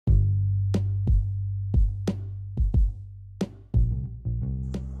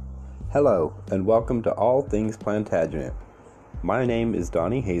Hello, and welcome to All Things Plantagenet. My name is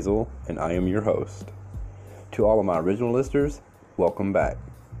Donnie Hazel, and I am your host. To all of my original listeners, welcome back.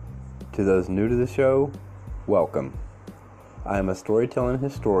 To those new to the show, welcome. I am a storytelling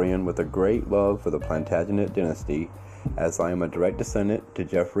historian with a great love for the Plantagenet dynasty, as I am a direct descendant to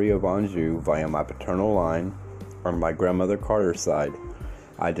Geoffrey of Anjou via my paternal line, on my grandmother Carter's side.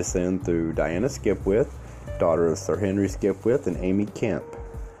 I descend through Diana Skipwith, daughter of Sir Henry Skipwith and Amy Kemp.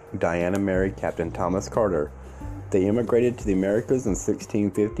 Diana married Captain Thomas Carter. They immigrated to the Americas in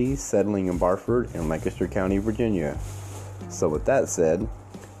 1650, settling in Barford in Lancaster County, Virginia. So with that said,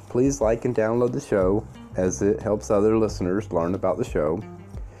 please like and download the show, as it helps other listeners learn about the show.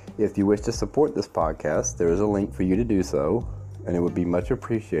 If you wish to support this podcast, there is a link for you to do so, and it would be much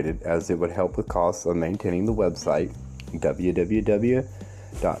appreciated, as it would help with costs of maintaining the website,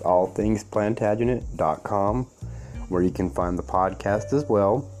 www.allthingsplantagenet.com, where you can find the podcast as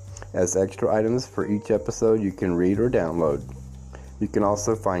well as extra items for each episode you can read or download. You can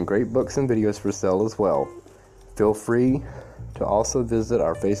also find great books and videos for sale as well. Feel free to also visit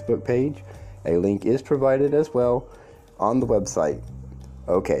our Facebook page. A link is provided as well on the website.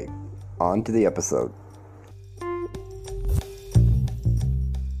 Okay, on to the episode.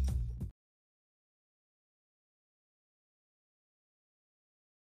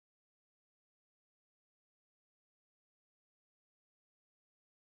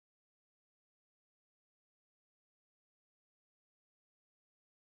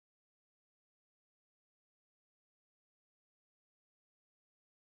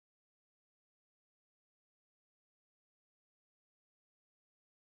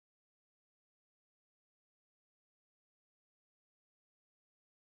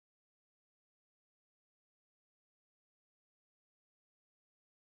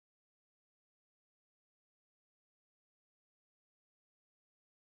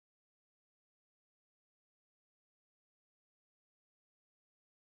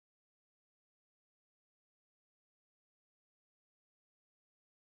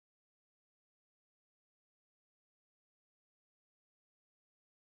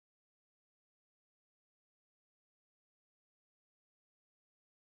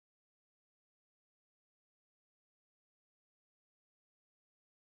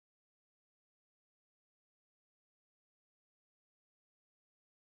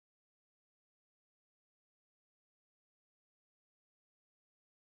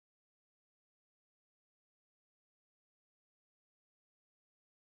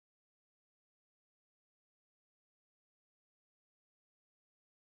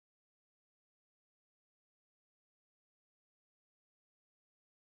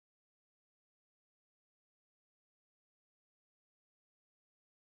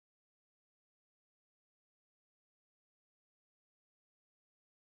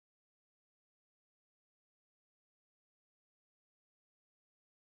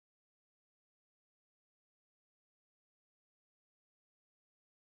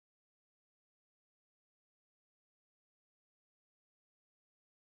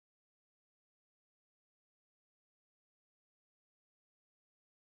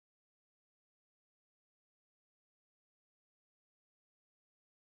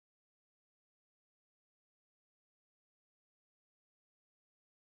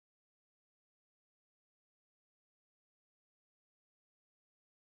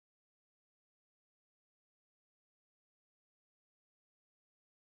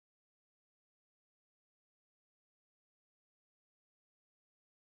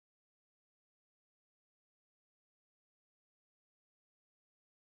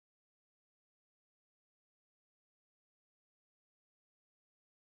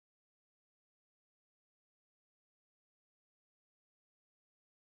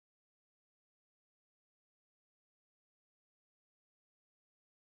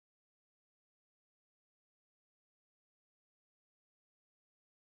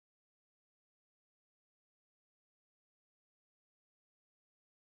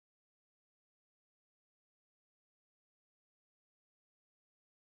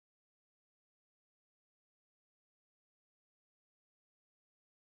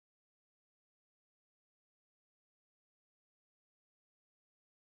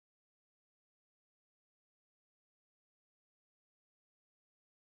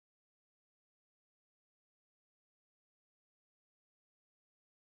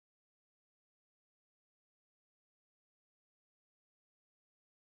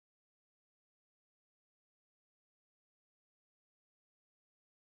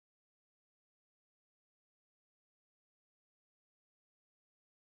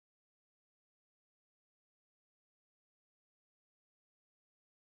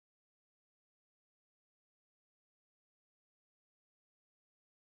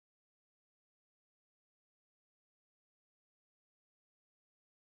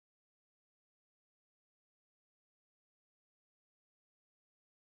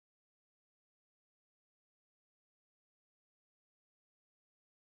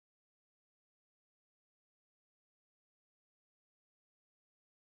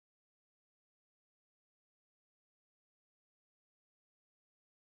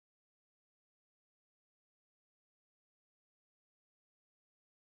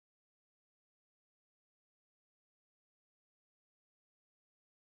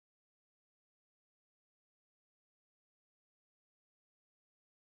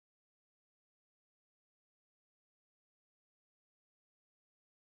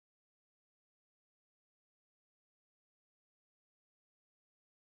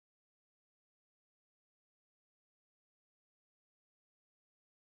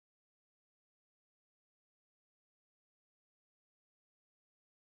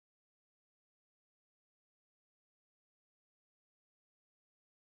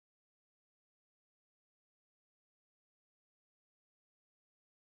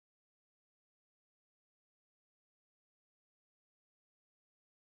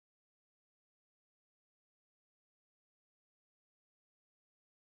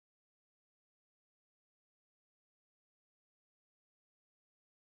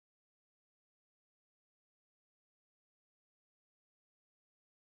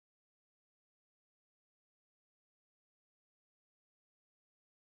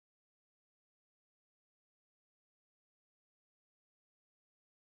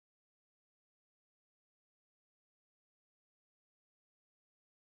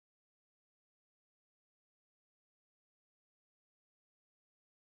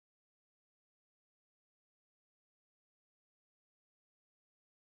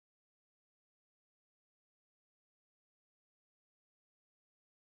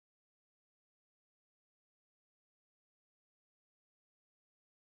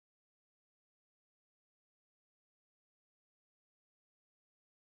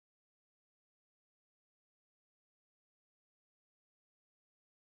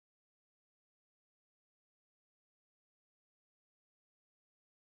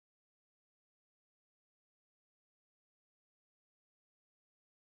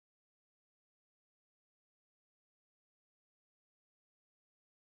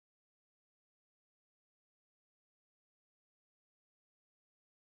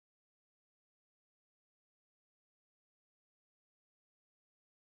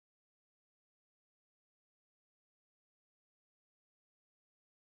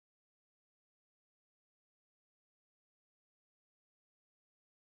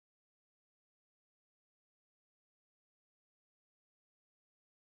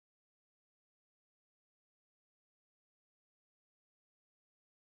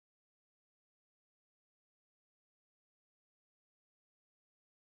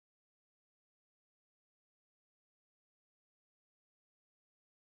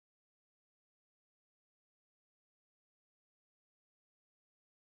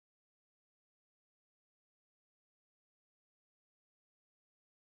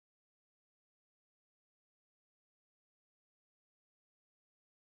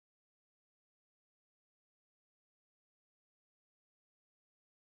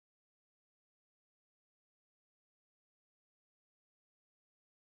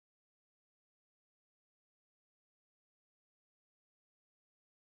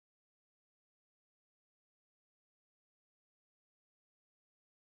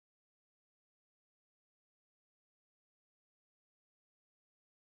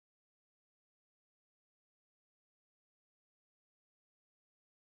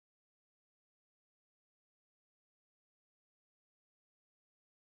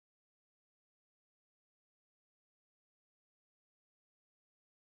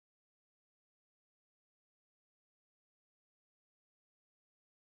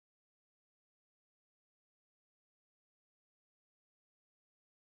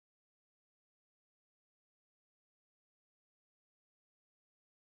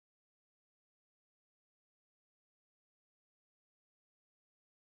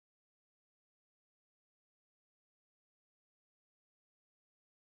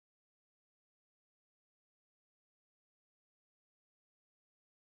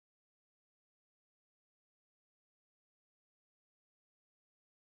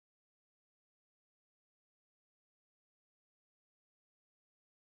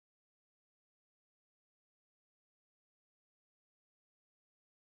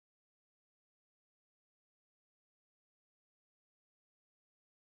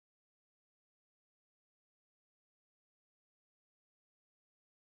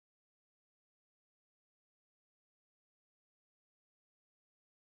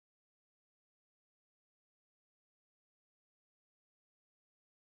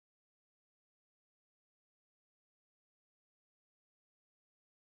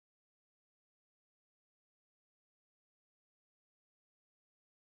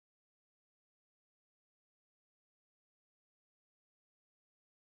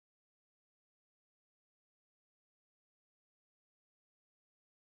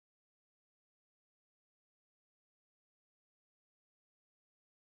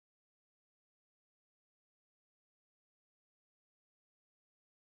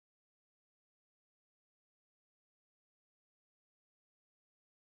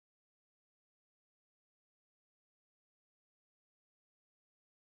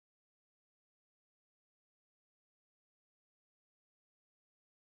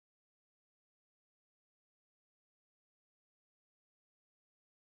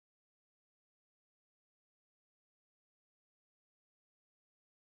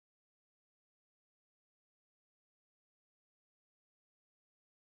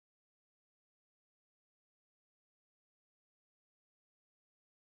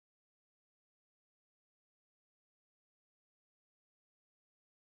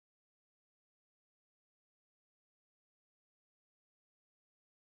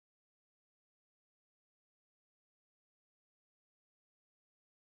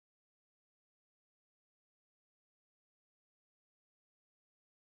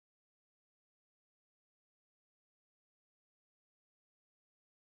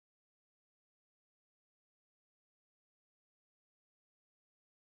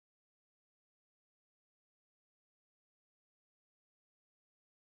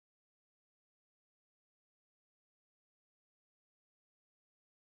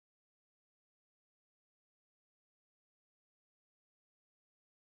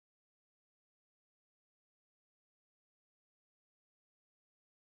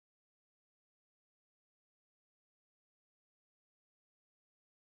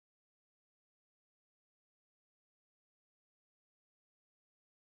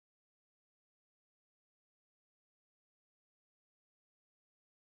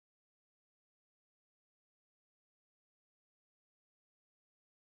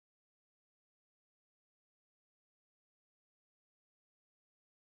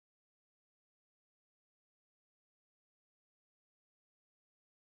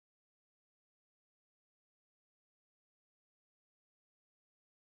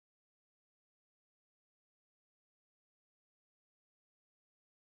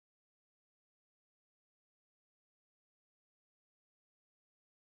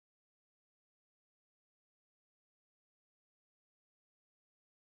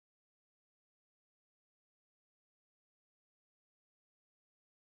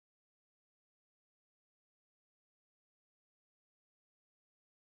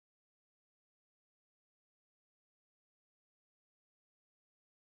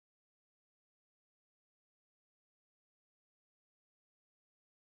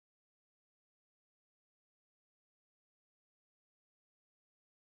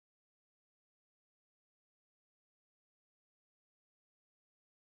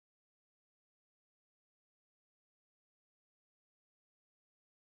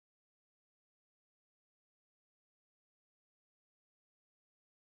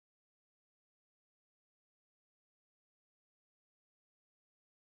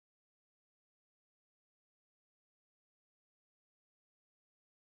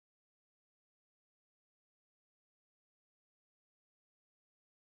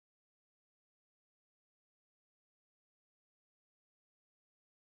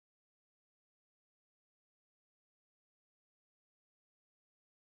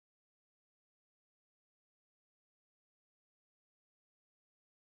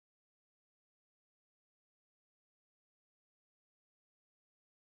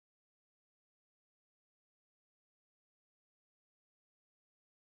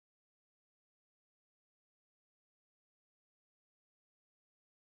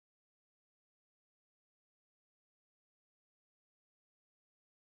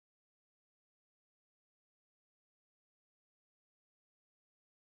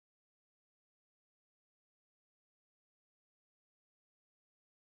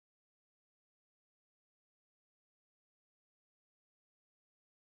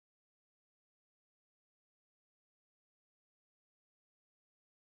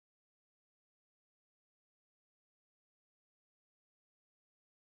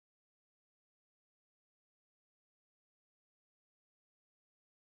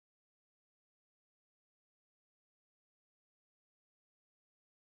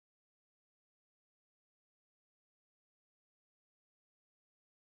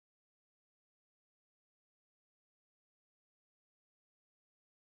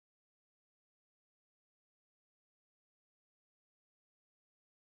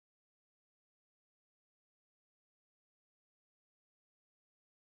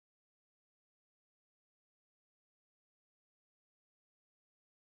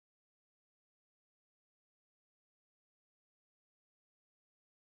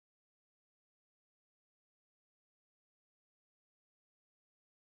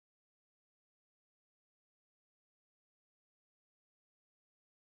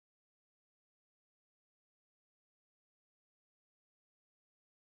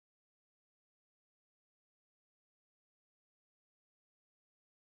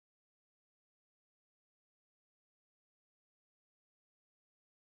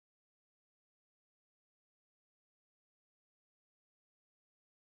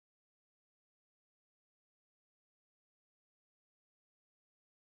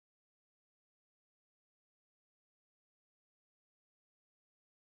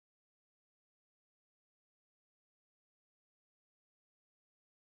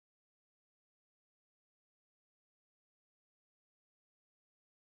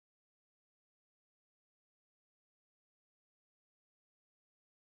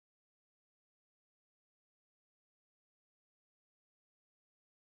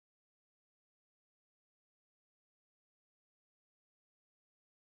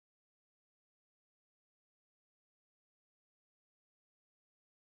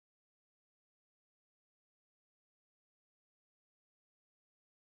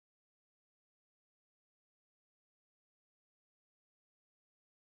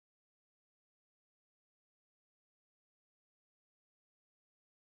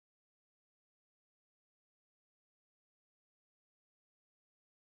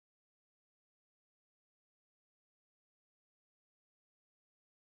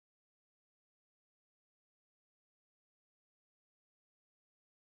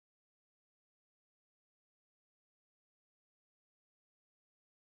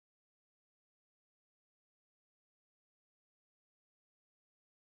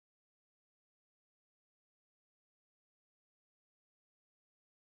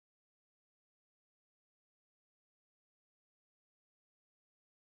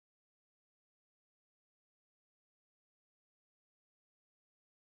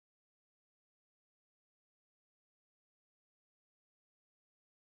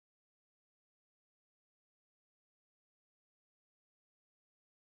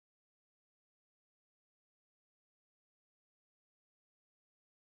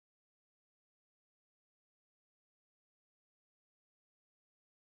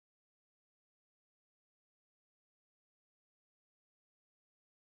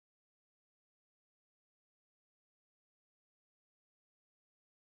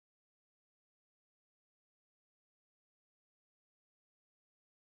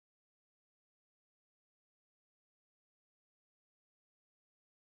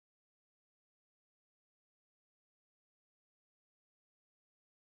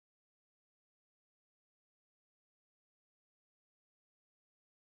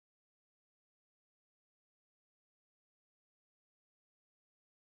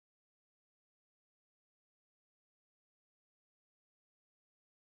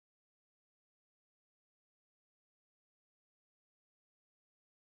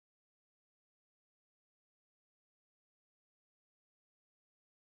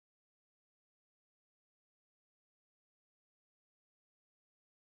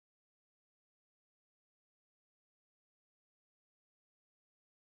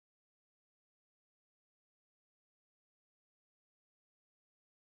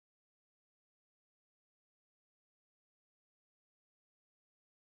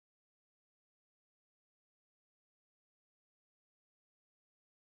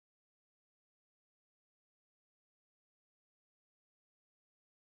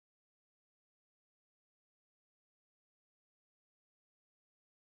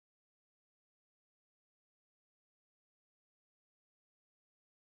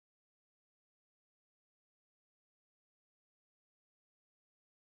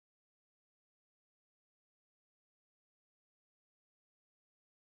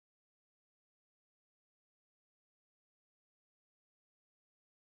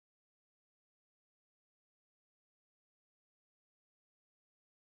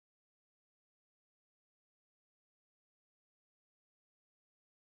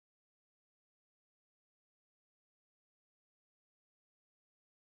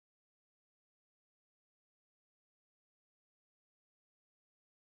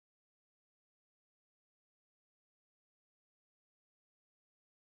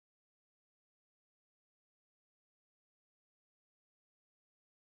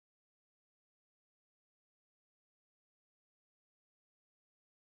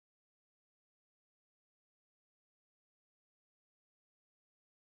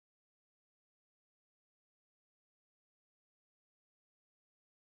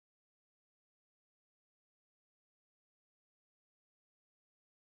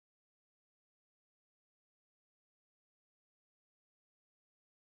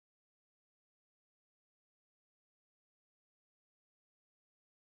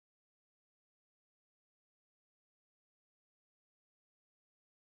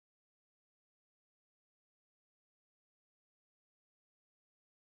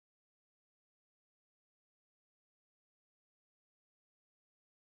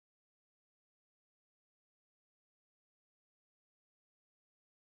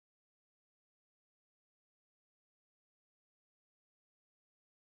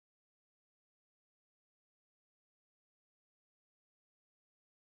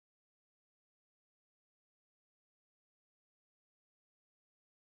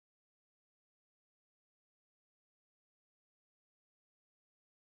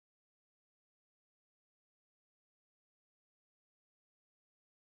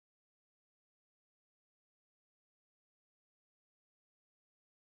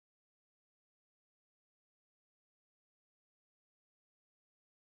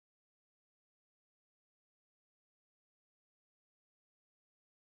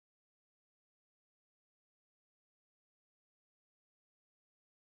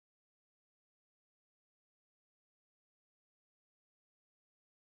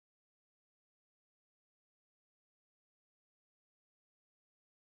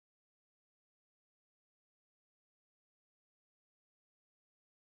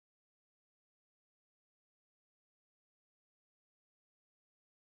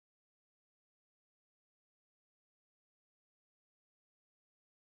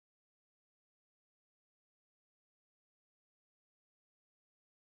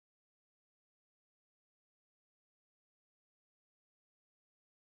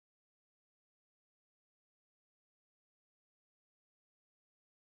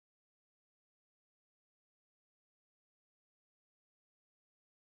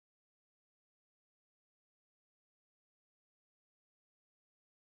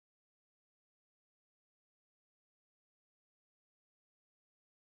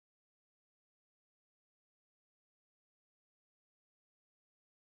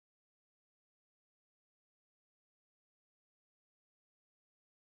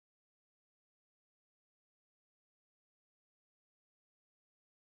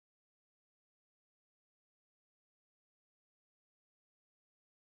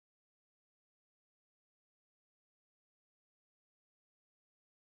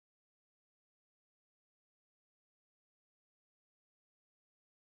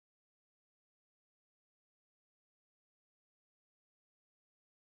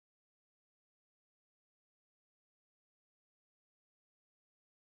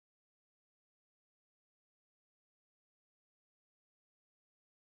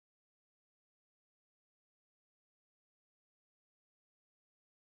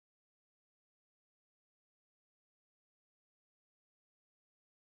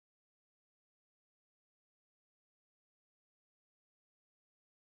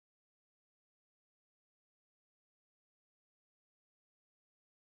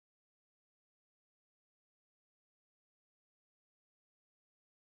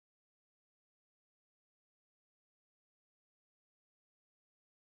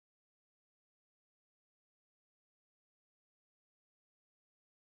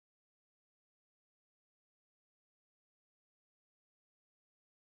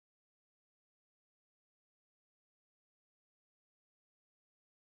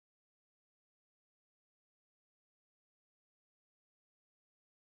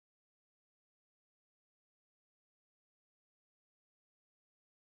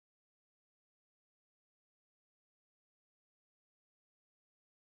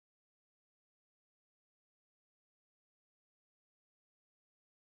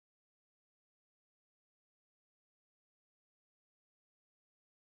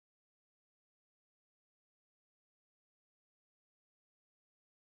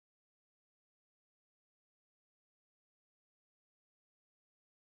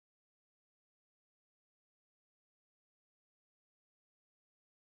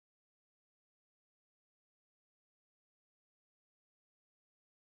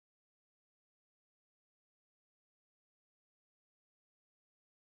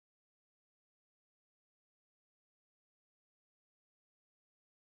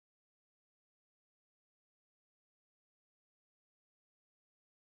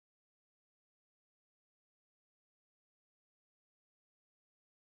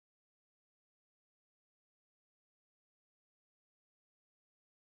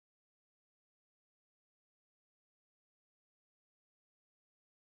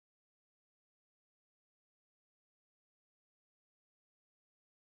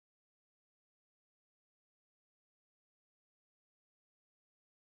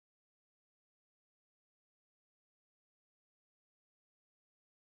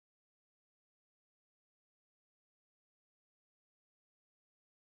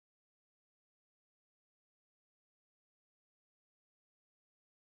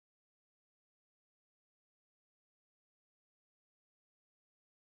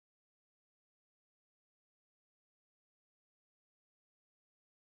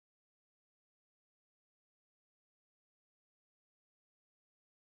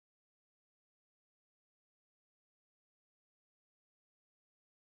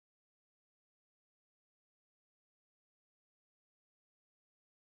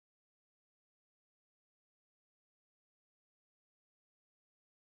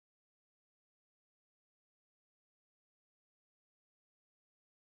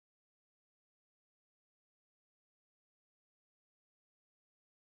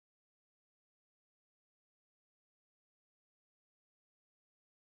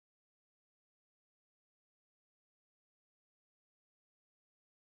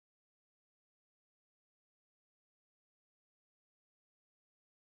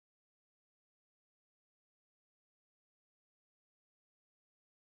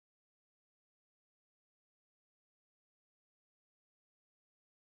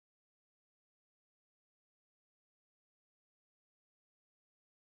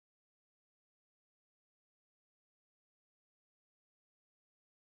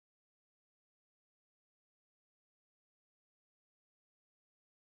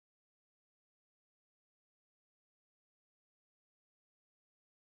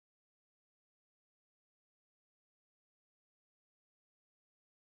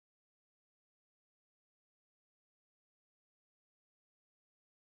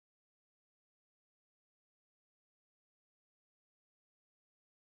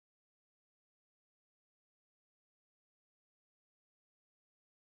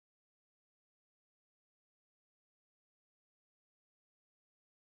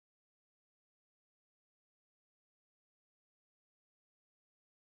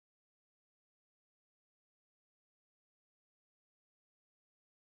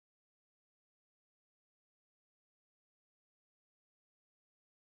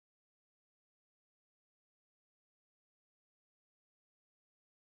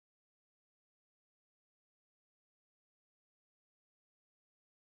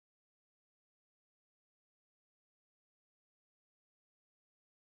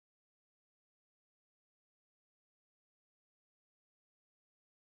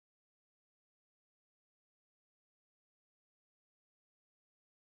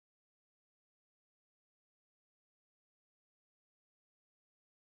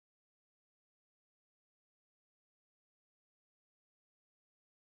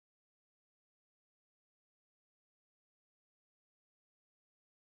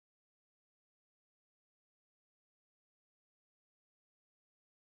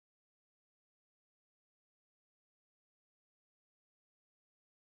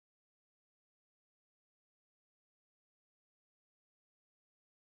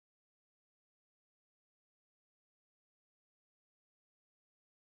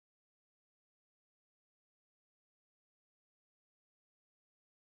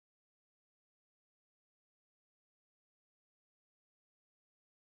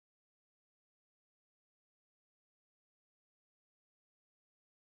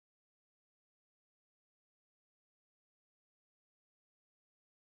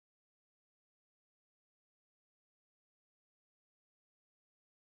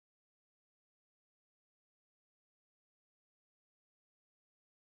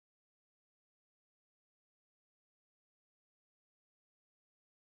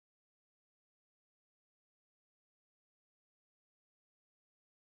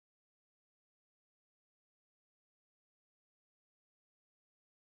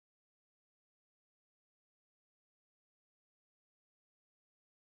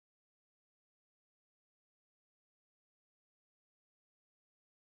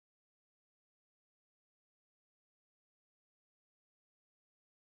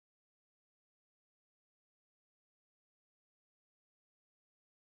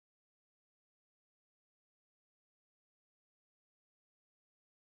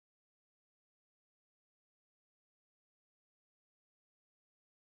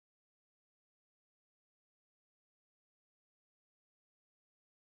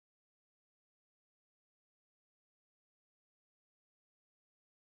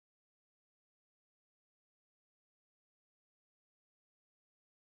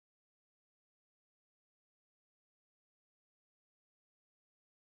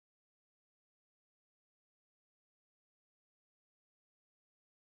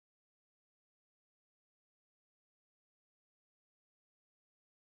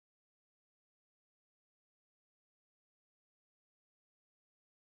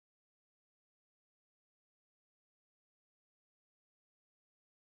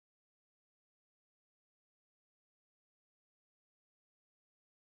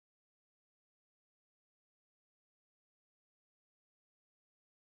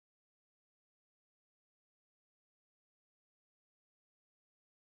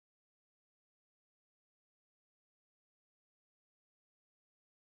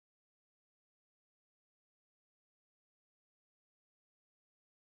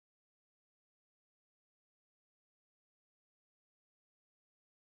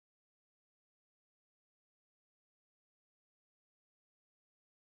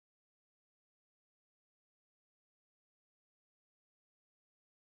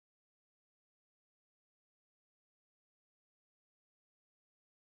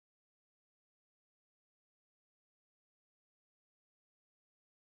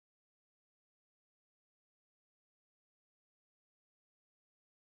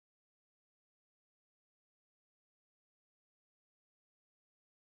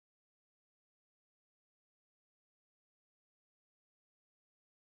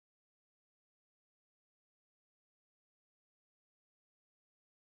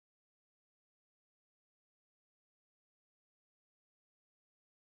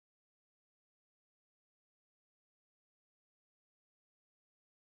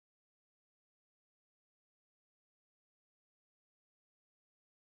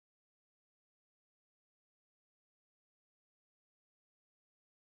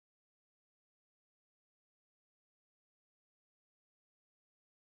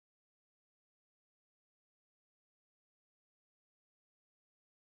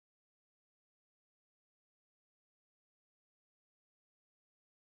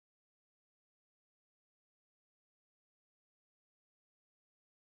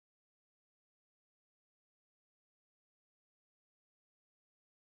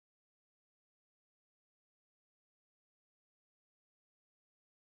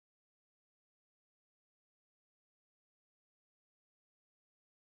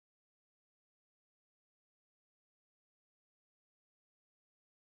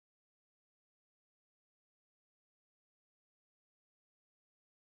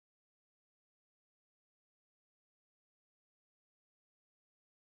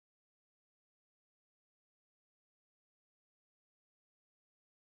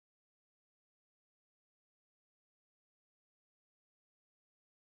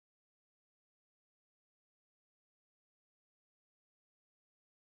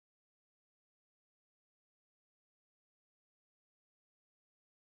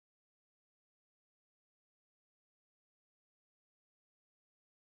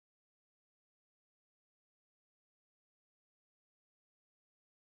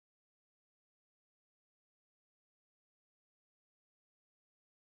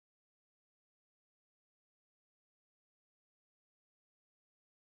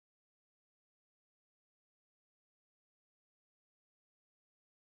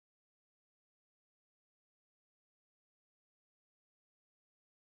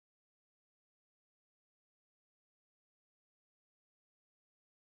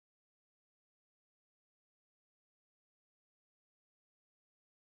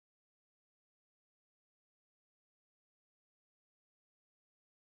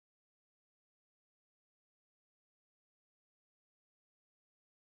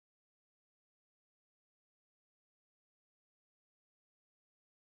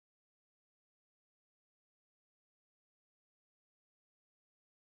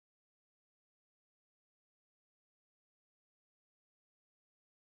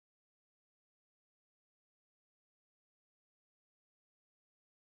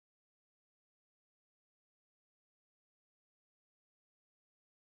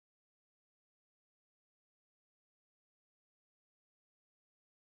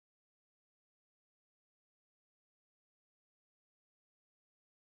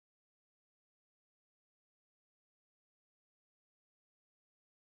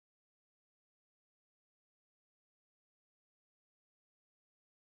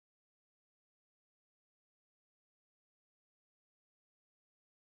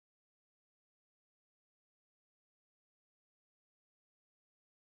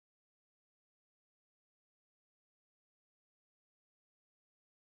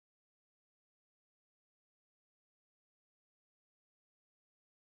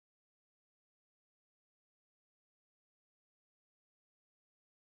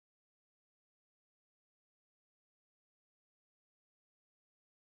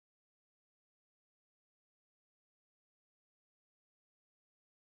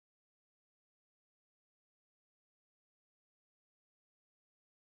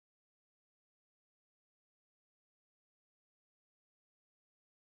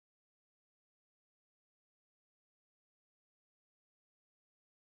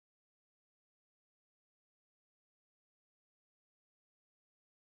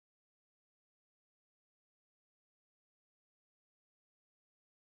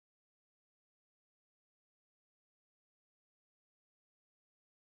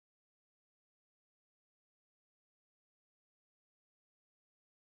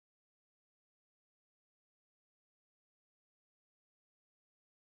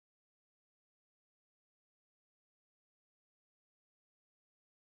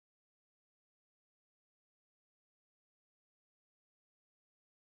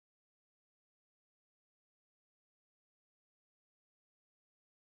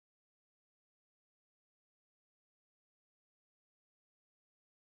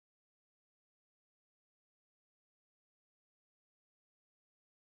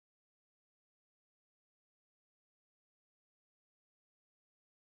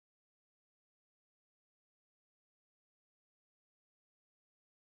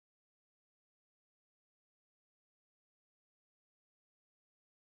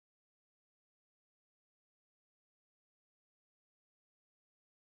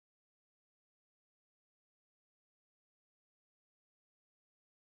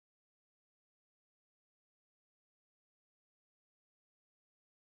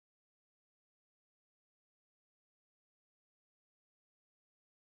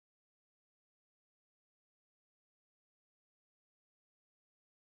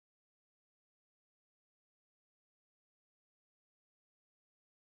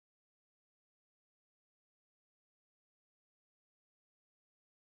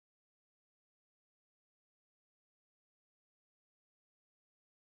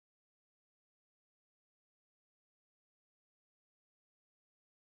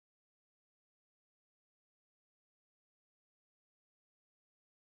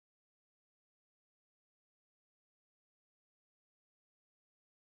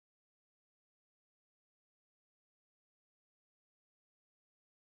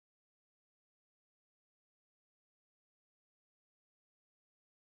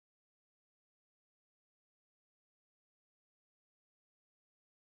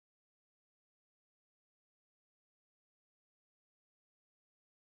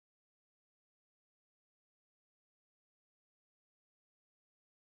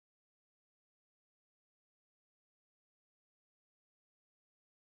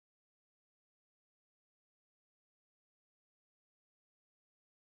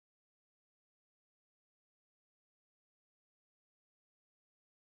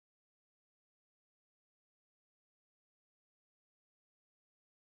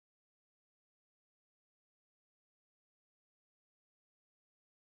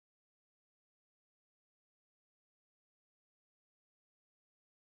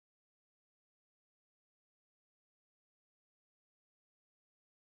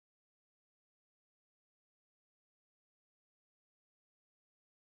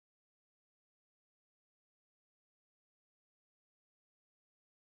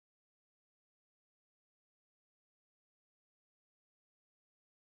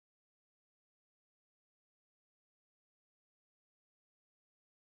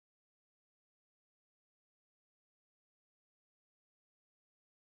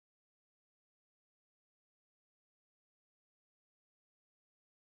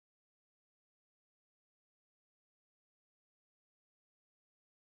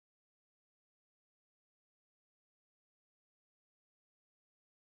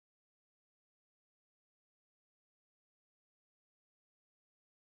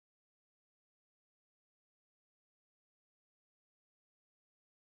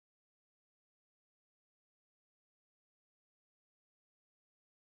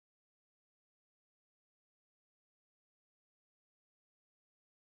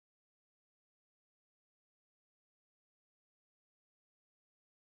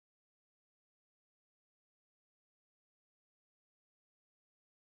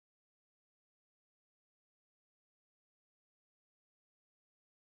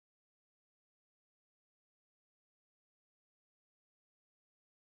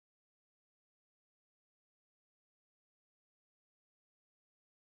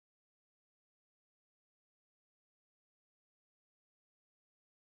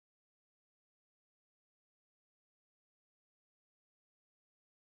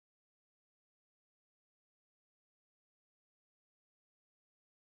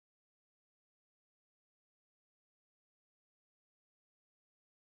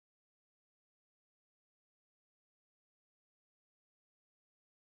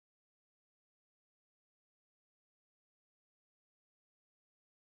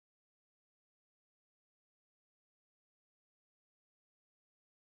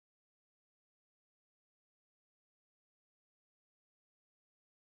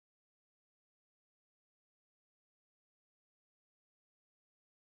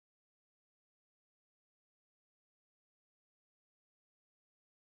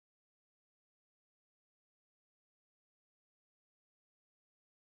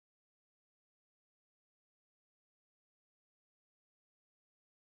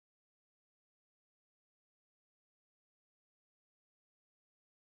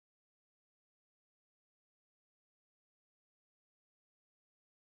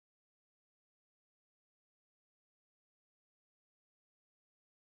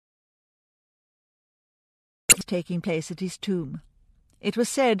 taking place at his tomb. It was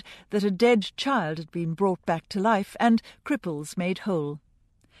said that a dead child had been brought back to life and cripples made whole.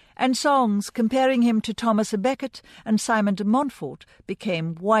 And songs comparing him to Thomas à Becket and Simon de Montfort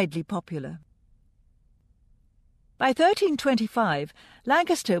became widely popular. By 1325,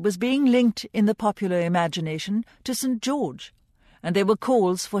 Lancaster was being linked in the popular imagination to St. George, and there were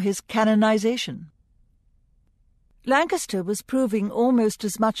calls for his canonization. Lancaster was proving almost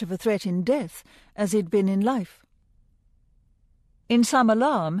as much of a threat in death as he'd been in life. In some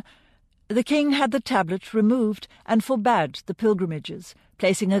alarm, the king had the tablet removed and forbade the pilgrimages,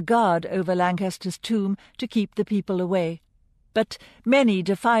 placing a guard over Lancaster's tomb to keep the people away. But many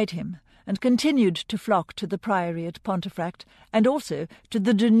defied him and continued to flock to the priory at Pontefract and also to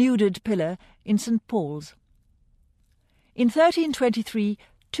the denuded pillar in St. Paul's. In 1323,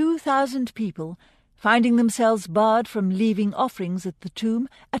 2,000 people, finding themselves barred from leaving offerings at the tomb,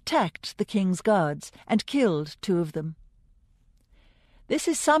 attacked the king's guards and killed 2 of them. This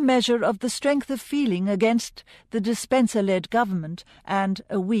is some measure of the strength of feeling against the Despenser-led government and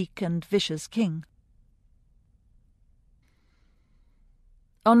a weak and vicious king.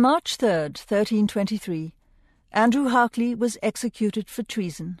 On March 3rd, 1323, Andrew Harclay was executed for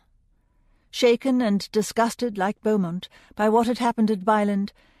treason. Shaken and disgusted like Beaumont by what had happened at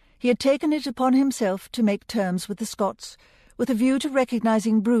Byland, he had taken it upon himself to make terms with the Scots, with a view to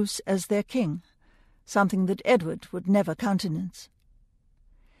recognising Bruce as their king, something that Edward would never countenance.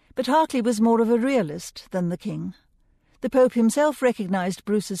 But Harclay was more of a realist than the king. The Pope himself recognised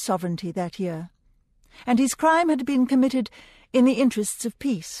Bruce's sovereignty that year, and his crime had been committed in the interests of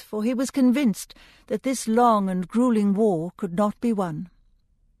peace, for he was convinced that this long and gruelling war could not be won.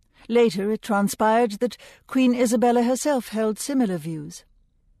 Later it transpired that Queen Isabella herself held similar views.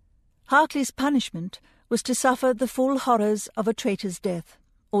 Harclay's punishment was to suffer the full horrors of a traitor's death,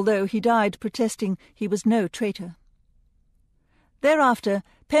 although he died protesting he was no traitor. Thereafter,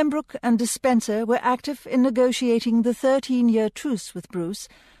 Pembroke and Despenser were active in negotiating the 13-year truce with Bruce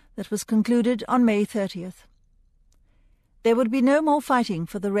that was concluded on May 30th. There would be no more fighting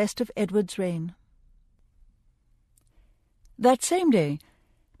for the rest of Edward's reign. That same day,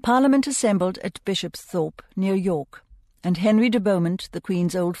 Parliament assembled at Bishopsthorpe, near York, and Henry de Beaumont, the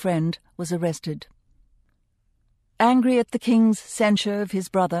Queen's old friend, was arrested. Angry at the King's censure of his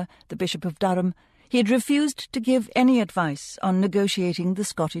brother, the Bishop of Durham, he had refused to give any advice on negotiating the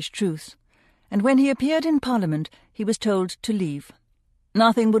Scottish truce, and when he appeared in Parliament he was told to leave.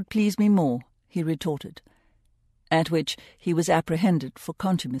 "Nothing would please me more," he retorted, at which he was apprehended for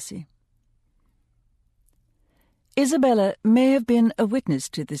contumacy. Isabella may have been a witness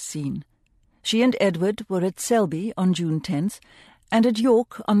to this scene. She and Edward were at Selby on June 10th, and at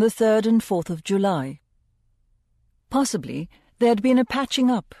York on the 3rd and 4th of July. Possibly there had been a patching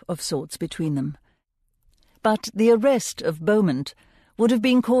up of sorts between them. But the arrest of Beaumont would have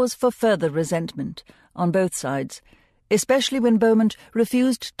been cause for further resentment on both sides, especially when Beaumont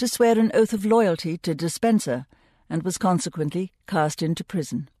refused to swear an oath of loyalty to Despenser and was consequently cast into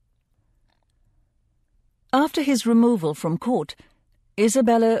prison. After his removal from court,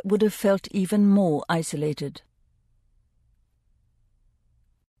 Isabella would have felt even more isolated.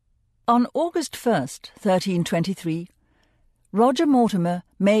 On August 1st, 1323, Roger Mortimer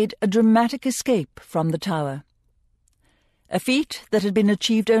made a dramatic escape from the Tower, a feat that had been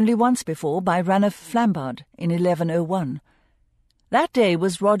achieved only once before by Ranulph Flambard in 1101. That day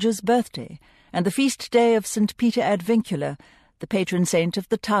was Roger's birthday, and the feast day of St. Peter ad Vincula, the patron saint of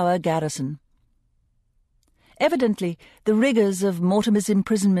the Tower garrison. Evidently, the rigours of Mortimer's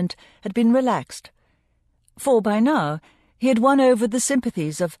imprisonment had been relaxed, for by now he had won over the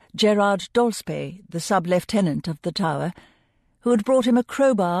sympathies of Gerard d'Olspey, the sub-lieutenant of the Tower, who had brought him a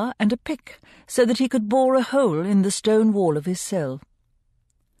crowbar and a pick so that he could bore a hole in the stone wall of his cell.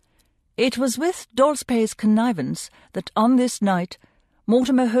 It was with d'Olspey's connivance that on this night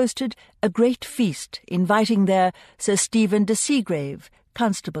Mortimer hosted a great feast, inviting there Sir Stephen de Seagrave,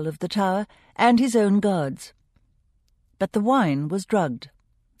 constable of the Tower, and his own guards. But the wine was drugged,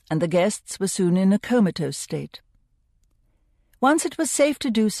 and the guests were soon in a comatose state. Once it was safe to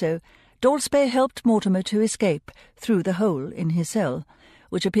do so, d'Olspey helped Mortimer to escape through the hole in his cell,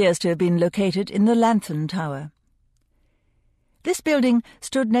 which appears to have been located in the Lanthorn Tower. This building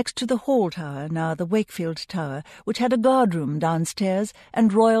stood next to the Hall Tower, now the Wakefield Tower, which had a guard-room downstairs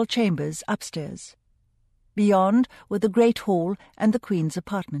and royal chambers upstairs. Beyond were the Great Hall and the Queen's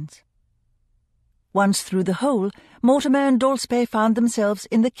apartments. Once through the hole, Mortimer and d'Olspey found themselves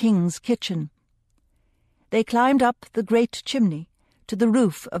in the King's kitchen. They climbed up the great chimney to the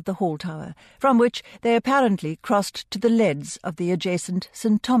roof of the Hall Tower, from which they apparently crossed to the leads of the adjacent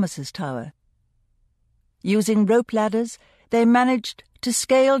St. Thomas's Tower. Using rope ladders, they managed to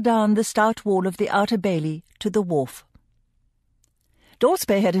scale down the stout wall of the Outer Bailey to the wharf.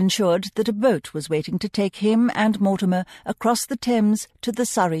 D'Orsay had ensured that a boat was waiting to take him and Mortimer across the Thames to the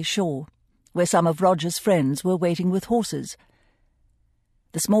Surrey shore, where some of Roger's friends were waiting with horses.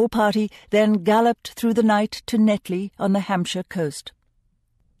 The small party then galloped through the night to Netley on the Hampshire coast.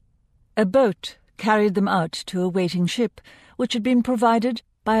 A boat carried them out to a waiting ship, which had been provided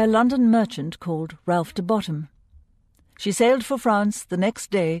by a London merchant called Ralph de Bottom. She sailed for France the next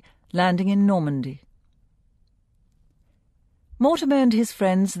day, landing in Normandy. Mortimer and his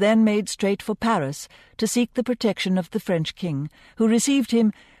friends then made straight for Paris to seek the protection of the French king, who received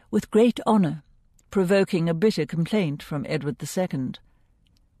him with great honour, provoking a bitter complaint from Edward II.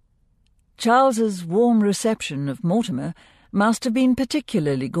 Charles's warm reception of Mortimer must have been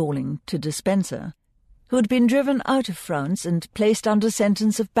particularly galling to Despenser, who had been driven out of France and placed under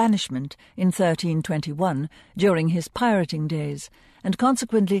sentence of banishment in 1321 during his pirating days, and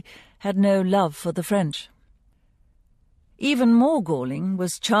consequently had no love for the French. Even more galling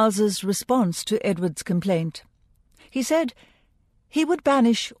was Charles's response to Edward's complaint. He said he would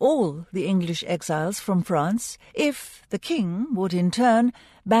banish all the English exiles from France if the king would in turn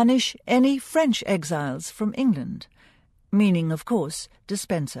banish any French exiles from England, meaning, of course,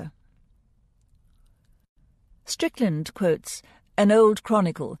 Despenser. Strickland quotes an old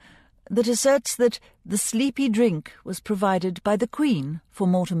chronicle that asserts that the sleepy drink was provided by the Queen for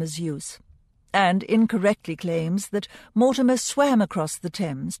Mortimer's use, and incorrectly claims that Mortimer swam across the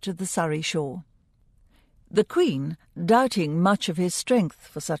Thames to the Surrey shore. The Queen doubting much of his strength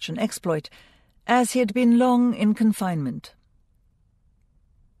for such an exploit, as he had been long in confinement.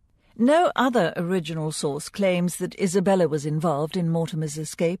 No other original source claims that Isabella was involved in Mortimer's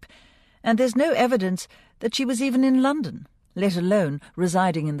escape, and there's no evidence that she was even in London, let alone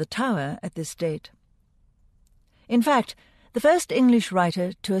residing in the Tower at this date. In fact, the first English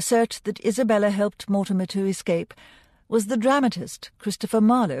writer to assert that Isabella helped Mortimer to escape was the dramatist Christopher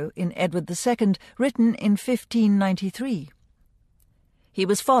Marlowe in Edward II, written in 1593. He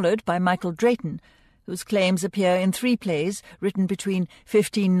was followed by Michael Drayton, whose claims appear in 3 plays written between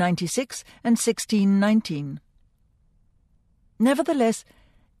 1596 and 1619. Nevertheless,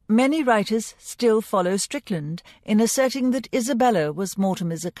 many writers still follow Strickland in asserting that Isabella was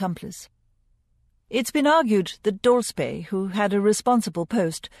Mortimer's accomplice. It's been argued that D'Orsay, who had a responsible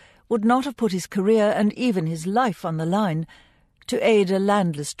post, would not have put his career and even his life on the line to aid a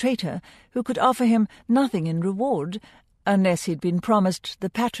landless traitor who could offer him nothing in reward unless he'd been promised the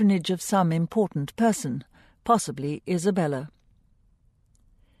patronage of some important person, possibly Isabella.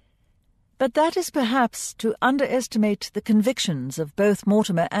 But that is perhaps to underestimate the convictions of both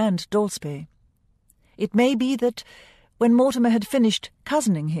Mortimer and D'Orsay. It may be that, when Mortimer had finished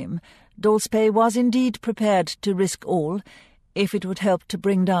cousining him, D'Orsay was indeed prepared to risk all if it would help to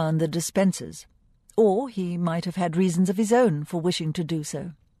bring down the Despensers, or he might have had reasons of his own for wishing to do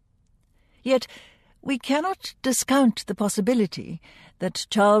so. Yet we cannot discount the possibility that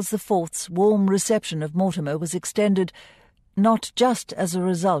Charles IV's warm reception of Mortimer was extended not just as a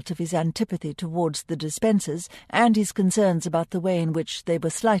result of his antipathy towards the Despensers and his concerns about the way in which they were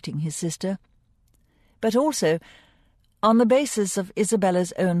slighting his sister, but also on the basis of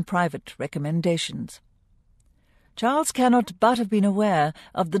Isabella's own private recommendations. Charles cannot but have been aware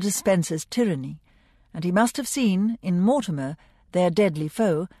of the Despensers' tyranny, and he must have seen, in Mortimer, their deadly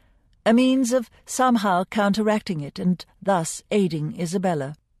foe, a means of somehow counteracting it and thus aiding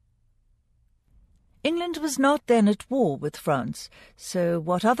Isabella. England was not then at war with France, so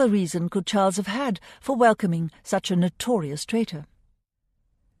what other reason could Charles have had for welcoming such a notorious traitor?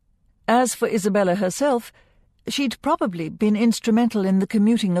 As for Isabella herself, she'd probably been instrumental in the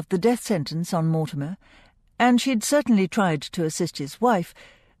commuting of the death sentence on Mortimer, and she'd certainly tried to assist his wife,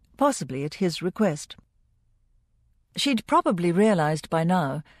 possibly at his request. She'd probably realized by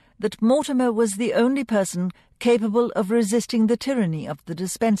now that Mortimer was the only person capable of resisting the tyranny of the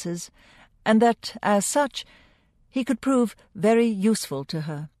Despensers, and that, as such, he could prove very useful to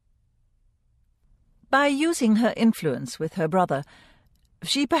her. By using her influence with her brother,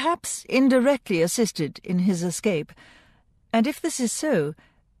 she perhaps indirectly assisted in his escape, and if this is so,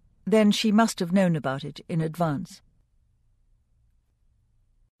 then she must have known about it in advance.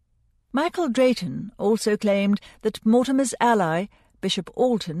 Michael Drayton also claimed that Mortimer's ally, Bishop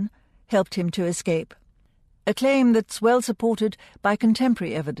Alton, helped him to escape, a claim that's well supported by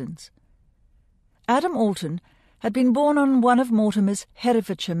contemporary evidence. Adam Alton had been born on one of Mortimer's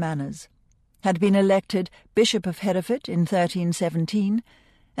Herefordshire manors, had been elected Bishop of Hereford in 1317,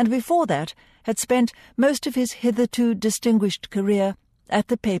 and before that had spent most of his hitherto distinguished career at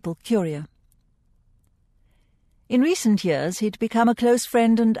the papal curia. In recent years he'd become a close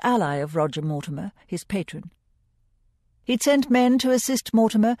friend and ally of Roger Mortimer, his patron. He'd sent men to assist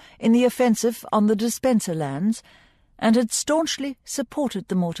Mortimer in the offensive on the Despencer lands, and had staunchly supported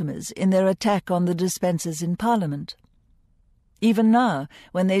the Mortimers in their attack on the Despensers in Parliament. Even now,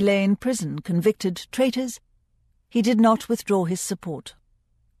 when they lay in prison convicted traitors, he did not withdraw his support.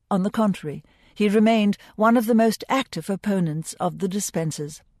 On the contrary, he remained one of the most active opponents of the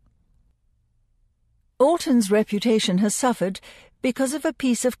Despensers. Alton's reputation has suffered because of a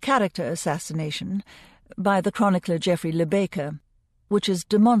piece of character assassination by the chronicler Geoffrey Le Baker, which is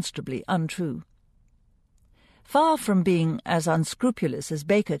demonstrably untrue. Far from being as unscrupulous as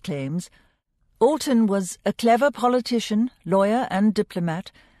Baker claims, Alton was a clever politician, lawyer and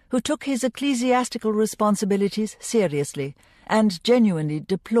diplomat who took his ecclesiastical responsibilities seriously and genuinely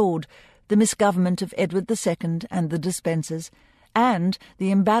deplored the misgovernment of Edward II and the Despensers, and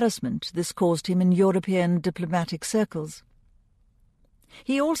the embarrassment this caused him in European diplomatic circles.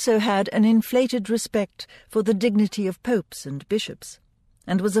 He also had an inflated respect for the dignity of popes and bishops,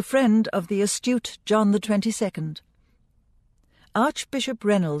 and was a friend of the astute John XXII. Archbishop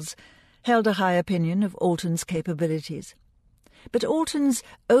Reynolds held a high opinion of Alton's capabilities, but Alton's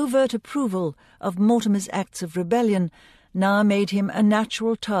overt approval of Mortimer's acts of rebellion now made him a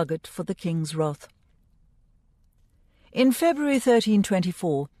natural target for the king's wrath. In February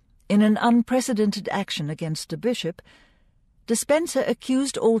 1324, in an unprecedented action against a bishop, Despenser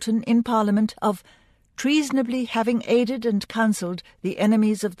accused Alton in Parliament of treasonably having aided and counselled the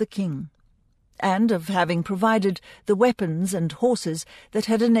enemies of the king, and of having provided the weapons and horses that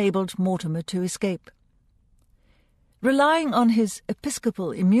had enabled Mortimer to escape. Relying on his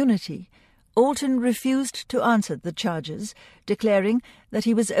episcopal immunity, Alton refused to answer the charges, declaring that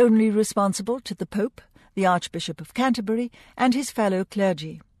he was only responsible to the Pope, the Archbishop of Canterbury, and his fellow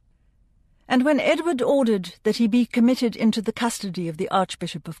clergy. And when Edward ordered that he be committed into the custody of the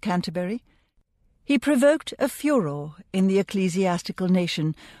Archbishop of Canterbury, he provoked a furor in the ecclesiastical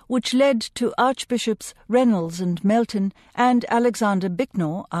nation, which led to Archbishops Reynolds and Melton and Alexander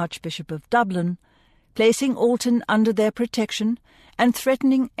Bicknor, Archbishop of Dublin, placing Alton under their protection and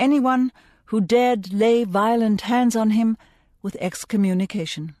threatening anyone who dared lay violent hands on him with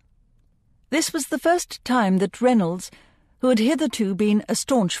excommunication. This was the first time that Reynolds, who had hitherto been a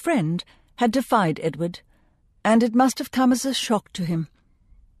staunch friend, had defied Edward, and it must have come as a shock to him.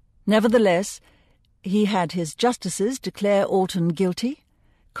 Nevertheless, he had his justices declare Alton guilty,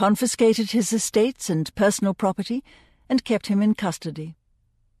 confiscated his estates and personal property, and kept him in custody.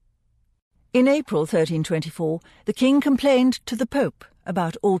 In April 1324, the king complained to the Pope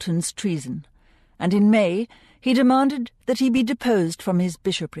about Alton's treason, and in May he demanded that he be deposed from his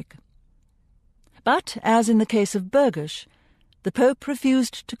bishopric. But, as in the case of Burgos, the Pope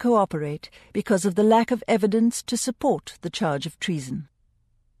refused to cooperate because of the lack of evidence to support the charge of treason.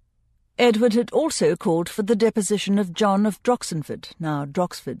 Edward had also called for the deposition of John of Droxenford, now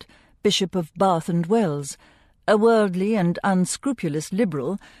Droxford, Bishop of Bath and Wells, a worldly and unscrupulous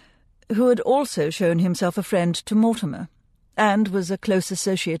liberal who had also shown himself a friend to Mortimer, and was a close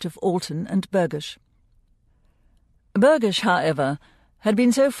associate of Alton and Burgos. Burgos, however, had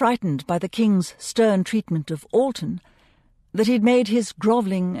been so frightened by the king's stern treatment of Alton that he had made his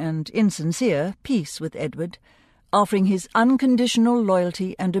grovelling and insincere peace with Edward, offering his unconditional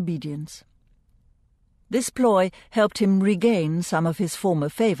loyalty and obedience. This ploy helped him regain some of his former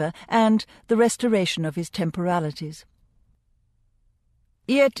favour and the restoration of his temporalities.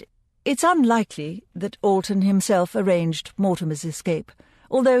 Yet it's unlikely that Alton himself arranged Mortimer's escape,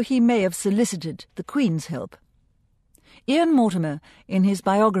 although he may have solicited the Queen's help. Ian Mortimer, in his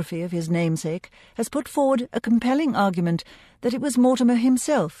biography of his namesake, has put forward a compelling argument that it was Mortimer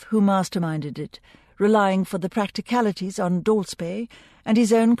himself who masterminded it, relying for the practicalities on Dalspaye and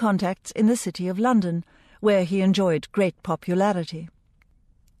his own contacts in the City of London, where he enjoyed great popularity.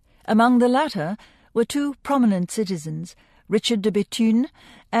 Among the latter were two prominent citizens, Richard de Bethune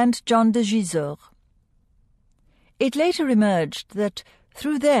and John de Gisors. It later emerged that,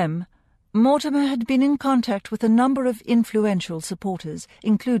 through them, Mortimer had been in contact with a number of influential supporters,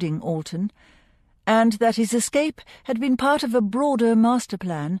 including Alton, and that his escape had been part of a broader master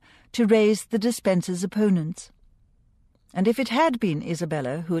plan to raise the Despensers' opponents. And if it had been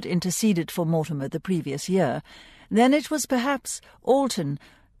Isabella who had interceded for Mortimer the previous year, then it was perhaps Alton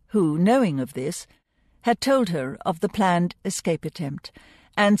who, knowing of this, had told her of the planned escape attempt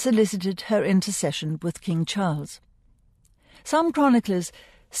and solicited her intercession with King Charles. Some chroniclers,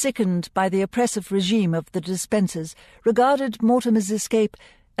 sickened by the oppressive regime of the Despensers, regarded Mortimer's escape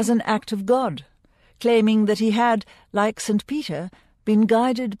as an act of God, claiming that he had, like St. Peter, been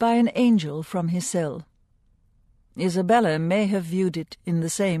guided by an angel from his cell. Isabella may have viewed it in the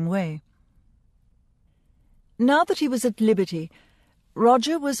same way. Now that he was at liberty,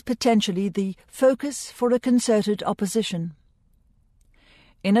 Roger was potentially the focus for a concerted opposition.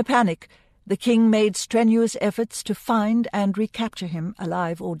 In a panic, the king made strenuous efforts to find and recapture him,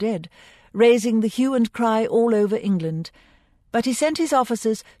 alive or dead, raising the hue and cry all over England, but he sent his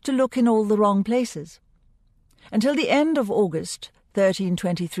officers to look in all the wrong places. Until the end of August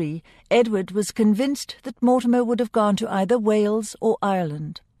 1323, Edward was convinced that Mortimer would have gone to either Wales or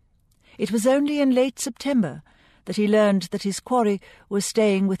Ireland. It was only in late September that he learned that his quarry was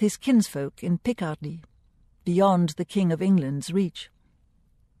staying with his kinsfolk in Picardy, beyond the King of England's reach.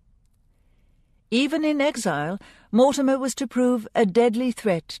 Even in exile, Mortimer was to prove a deadly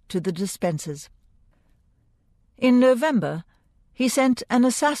threat to the Despensers. In November, he sent an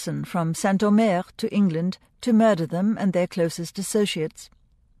assassin from Saint-Omer to England to murder them and their closest associates.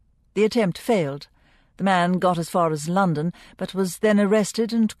 The attempt failed. The man got as far as London, but was then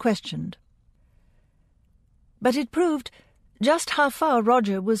arrested and questioned. But it proved just how far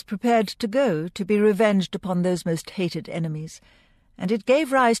Roger was prepared to go to be revenged upon those most hated enemies, and it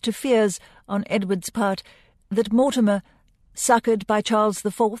gave rise to fears on Edward's part that Mortimer, succoured by Charles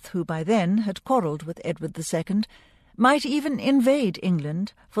IV, who by then had quarrelled with Edward II, might even invade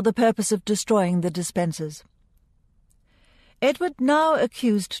England for the purpose of destroying the Despensers. Edward now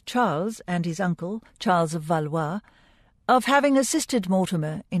accused Charles and his uncle, Charles of Valois, of having assisted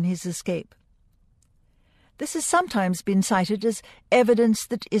Mortimer in his escape. This has sometimes been cited as evidence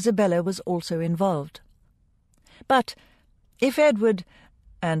that Isabella was also involved. But if Edward,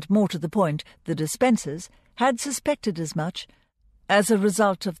 and more to the point, the Despensers, had suspected as much, as a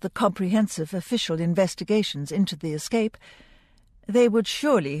result of the comprehensive official investigations into the escape, they would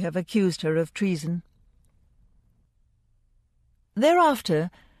surely have accused her of treason. Thereafter,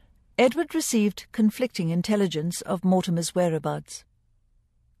 Edward received conflicting intelligence of Mortimer's whereabouts.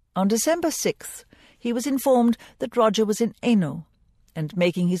 On December 6th, he was informed that Roger was in Hainault and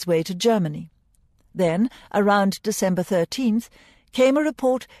making his way to Germany. Then, around December 13th, came a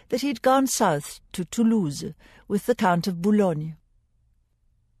report that he had gone south to Toulouse with the Count of Boulogne.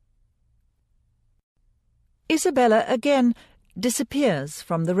 Isabella again disappears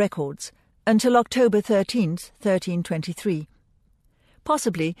from the records until October 13th, 1323.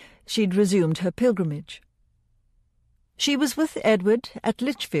 Possibly she'd resumed her pilgrimage. She was with Edward at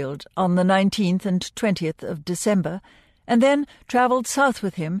Lichfield on the 19th and 20th of December, and then travelled south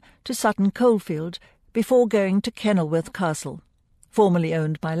with him to Sutton Coldfield before going to Kenilworth Castle, formerly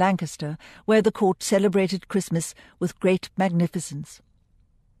owned by Lancaster, where the court celebrated Christmas with great magnificence.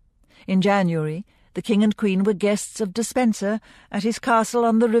 In January, the King and Queen were guests of Despenser at his castle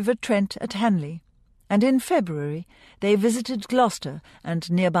on the River Trent at Hanley, and in February they visited Gloucester and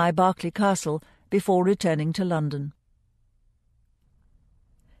nearby Berkeley Castle before returning to London.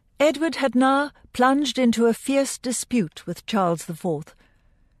 Edward had now plunged into a fierce dispute with Charles IV.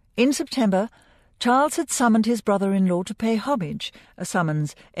 In September, Charles had summoned his brother-in-law to pay homage, a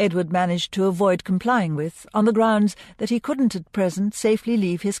summons Edward managed to avoid complying with on the grounds that he couldn't at present safely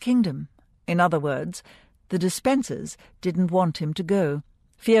leave his kingdom. In other words, the Despensers didn't want him to go,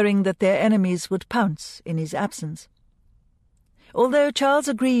 fearing that their enemies would pounce in his absence. Although Charles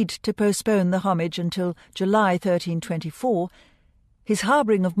agreed to postpone the homage until July 1324, his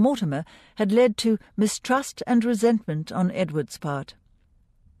harbouring of Mortimer had led to mistrust and resentment on Edward's part.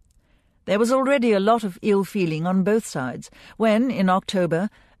 There was already a lot of ill-feeling on both sides when, in October,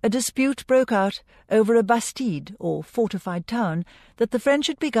 a dispute broke out over a bastide, or fortified town, that the French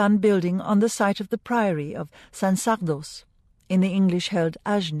had begun building on the site of the priory of Saint-Sardos, in the English-held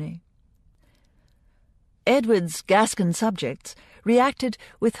Agenais. Edward's Gascon subjects reacted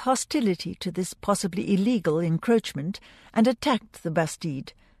with hostility to this possibly illegal encroachment and attacked the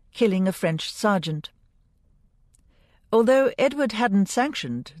bastide, killing a French sergeant. Although Edward hadn't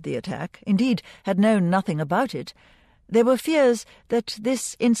sanctioned the attack, indeed had known nothing about it, there were fears that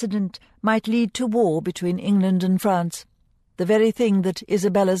this incident might lead to war between England and France, the very thing that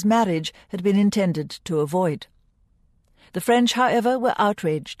Isabella's marriage had been intended to avoid. The French, however, were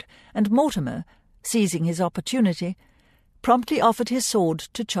outraged, and Mortimer, seizing his opportunity, promptly offered his sword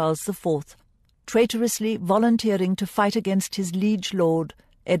to Charles IV, traitorously volunteering to fight against his liege lord,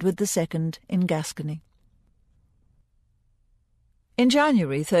 Edward II, in Gascony. In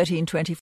January 1324,